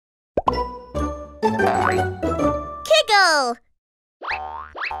Kiggle!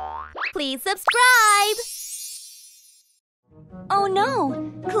 Please subscribe! Oh no!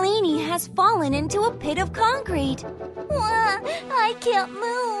 Cleanie has fallen into a pit of concrete. I can't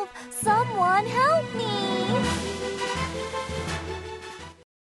move. Someone help me!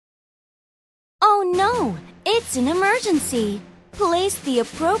 Oh no! It's an emergency. Place the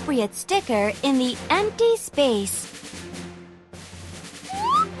appropriate sticker in the empty space.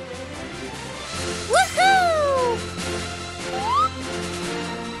 Woohoo!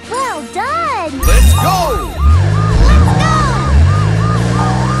 Well done! Let's go! Let's go!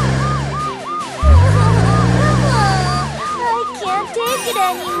 I can't take it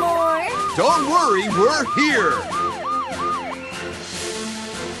anymore. Don't worry, we're here.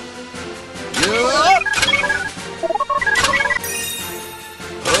 Yup!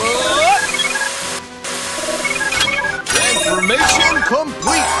 Transformation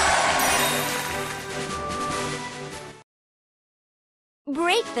complete!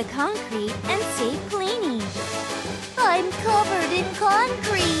 Break the concrete and save Cleanie. I'm covered in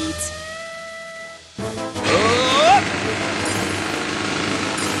concrete.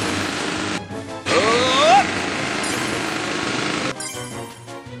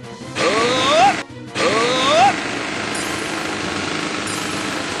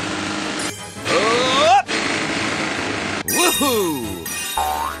 Woohoo!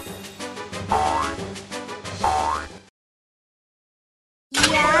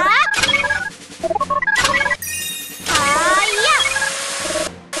 Yeah! Hi-ya!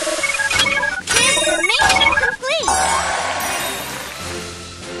 Transformation complete!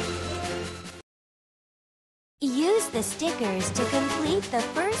 Use the stickers to complete the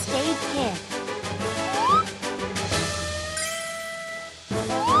first aid kit.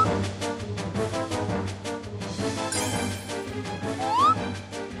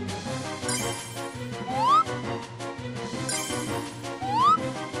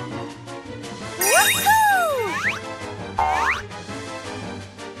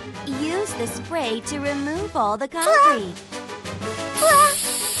 Use the spray to remove all the concrete.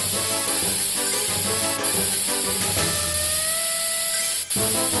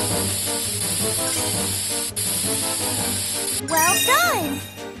 Well done!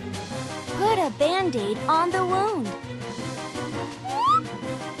 Put a Band-Aid on the wound.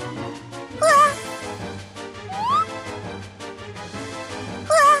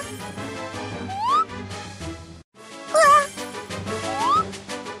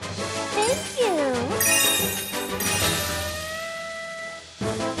 Thank you.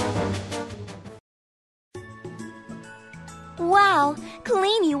 Wow,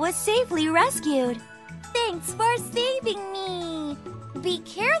 Cleanie was safely rescued. Thanks for saving me. Be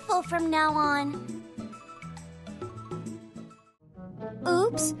careful from now on.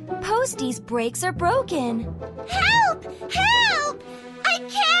 Oops, Posty's brakes are broken. Help! Help! I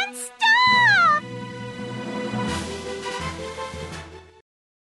can't stop!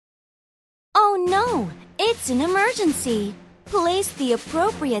 Oh no, it's an emergency. Place the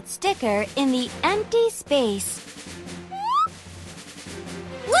appropriate sticker in the empty space.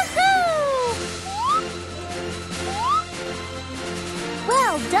 Woohoo!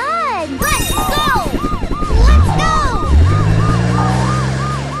 Well done! Let's go! Let's go!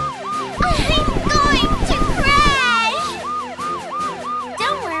 I'm going to crash!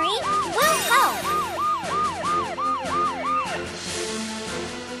 Don't worry, we'll help.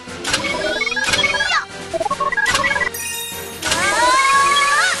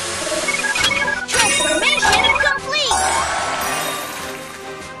 Transformation complete!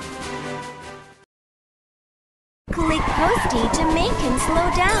 Click Posty to make him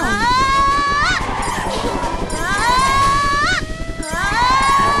slow down.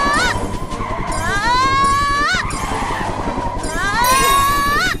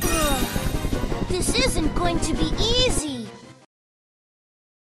 This isn't going to be easy.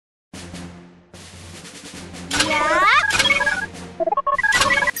 Yeah.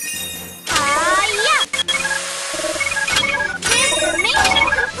 Hi-ya. Transformation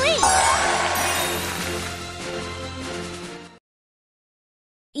complete.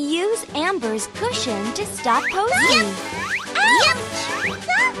 Use Amber's cushion to stop Posty. Yep.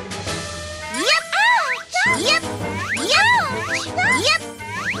 Yep. Yep. Yep. Yep. Yep. Yep.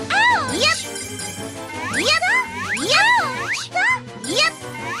 Yep. Yep. Yep.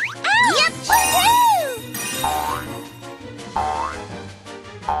 Yep.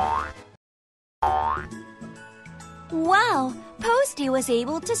 Wow, Posty was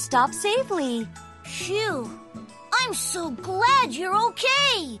able to stop safely. Phew. I'm so glad you're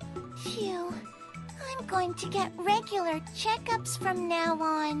okay. Phew. I'm going to get regular checkups from now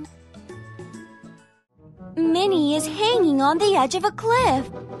on. Minnie is hanging on the edge of a cliff.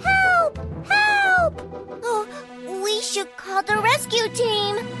 Help! Help! Oh, we should call the rescue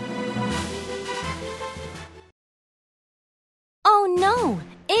team. Oh no,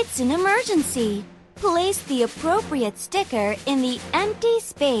 it's an emergency. Place the appropriate sticker in the empty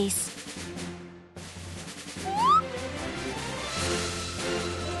space.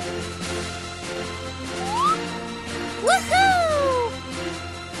 Woohoo!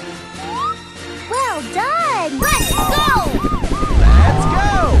 Well done! Let's go! Let's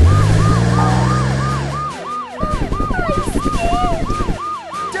go! I'm scared.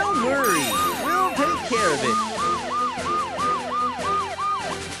 Don't worry, we'll take care of it.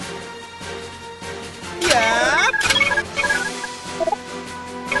 Yeah!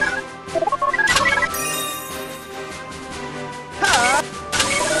 Ha!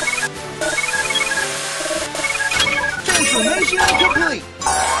 Transformation complete!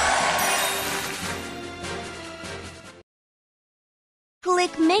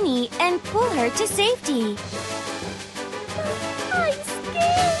 Click Minnie and pull her to safety. I'm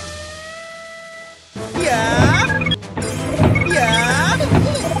scared. Yeah! Yeah!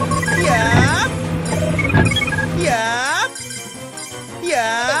 Yeah! Yeah!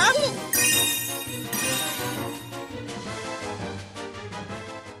 Yeah!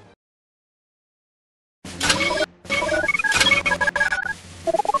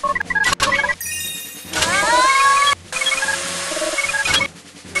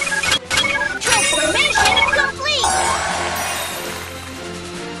 Transformation complete.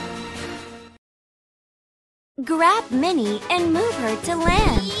 Grab Minnie and move her to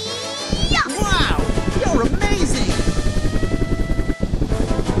land. Wow! You're amazing!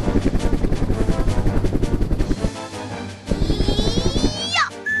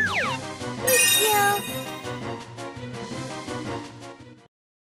 Thank you.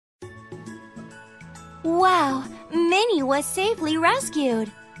 Wow, Minnie was safely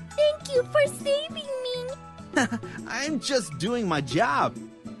rescued. Thank you for saving me. I'm just doing my job.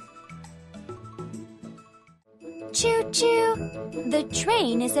 Choo-choo! The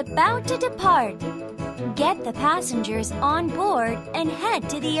train is about to depart. Get the passengers on board and head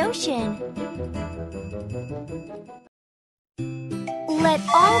to the ocean. Let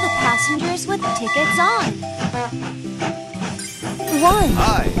all the passengers with tickets on. 1,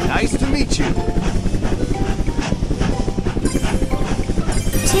 Hi, nice to meet you.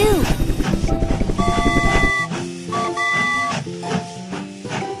 2,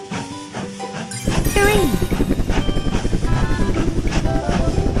 3,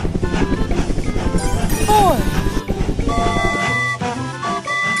 4,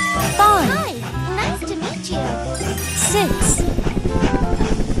 5, Hi, nice to meet you. 6,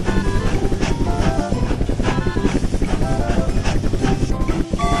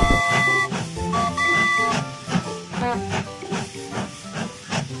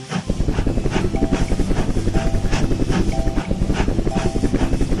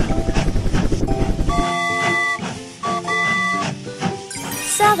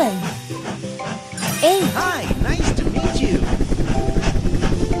 7, 8, Hi, nice to meet you.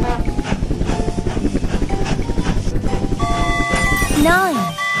 9,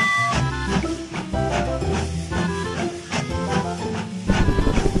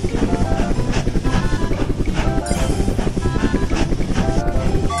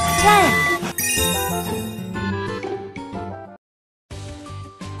 10.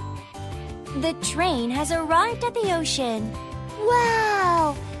 The train has arrived at the ocean.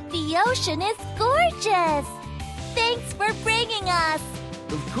 Wow, the ocean is gorgeous. Thanks for bringing us.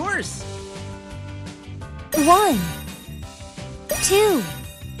 Of course. 1, 2,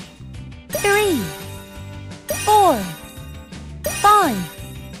 3, 4, 5,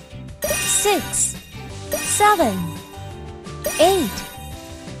 6, 7, 8,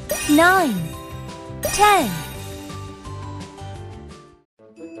 9, 10.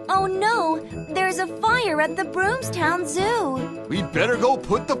 Oh no, there's a fire at the Broomstown Zoo. We better go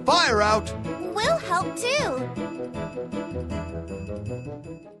put the fire out. We'll help too.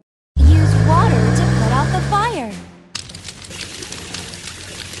 Use water to put out the fire.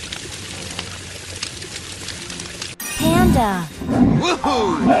 Panda.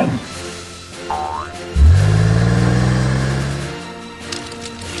 Woohoo!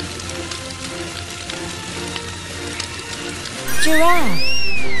 Giraffe.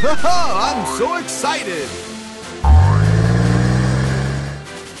 Haha, I'm so excited.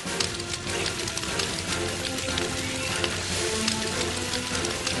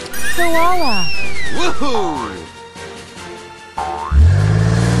 Koala. Woohoo!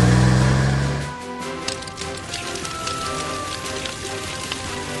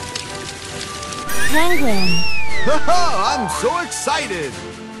 Penguin. I'm so excited!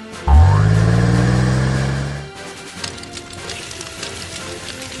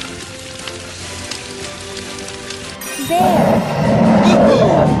 Bear.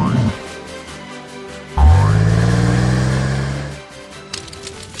 Woohoo!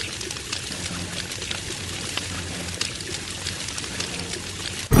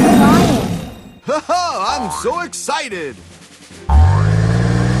 Lion. I'm so excited!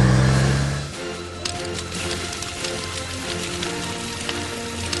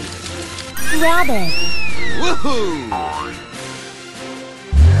 Rabbit. Woohoo!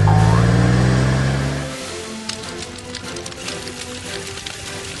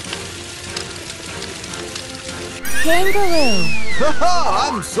 Kangaroo.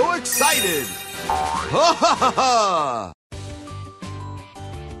 I'm so excited!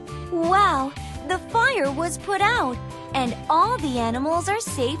 Wow, the fire was put out, and all the animals are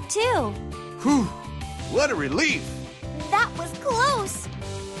safe too. Whew! What a relief! That was close.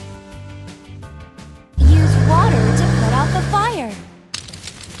 Use water to put out the fire.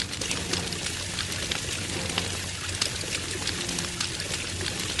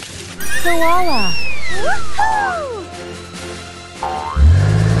 Koala. Woohoo!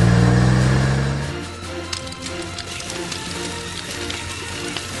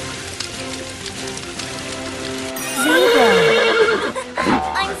 Zebra.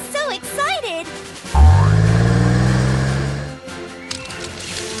 I'm so excited.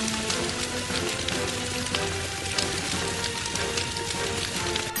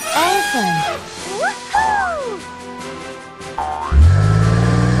 Elephant. Woohoo!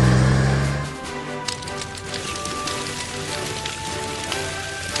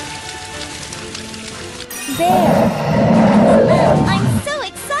 Bear. I'm so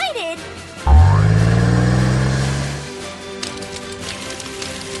excited.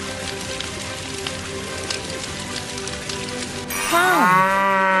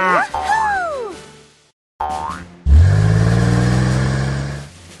 Cow. Woohoo!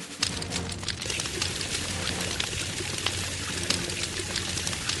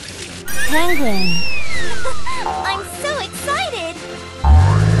 Penguin. I'm so excited.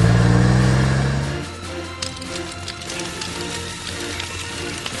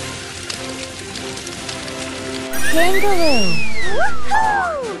 Kangaroo.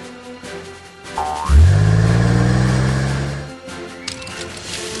 Woohoo!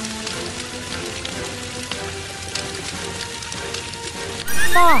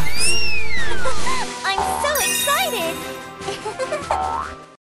 Fox. I'm so excited.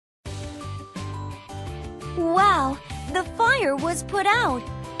 Wow, the fire was put out,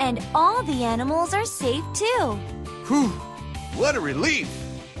 and all the animals are safe too. Whew! What a relief!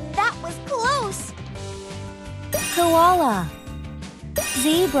 That was close. Koala.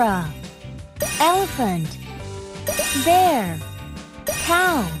 Zebra. Elephant. Bear.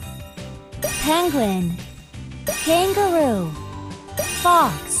 Cow. Penguin. Kangaroo.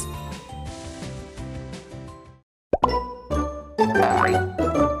 Fox.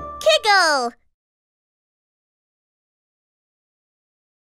 Kiggle!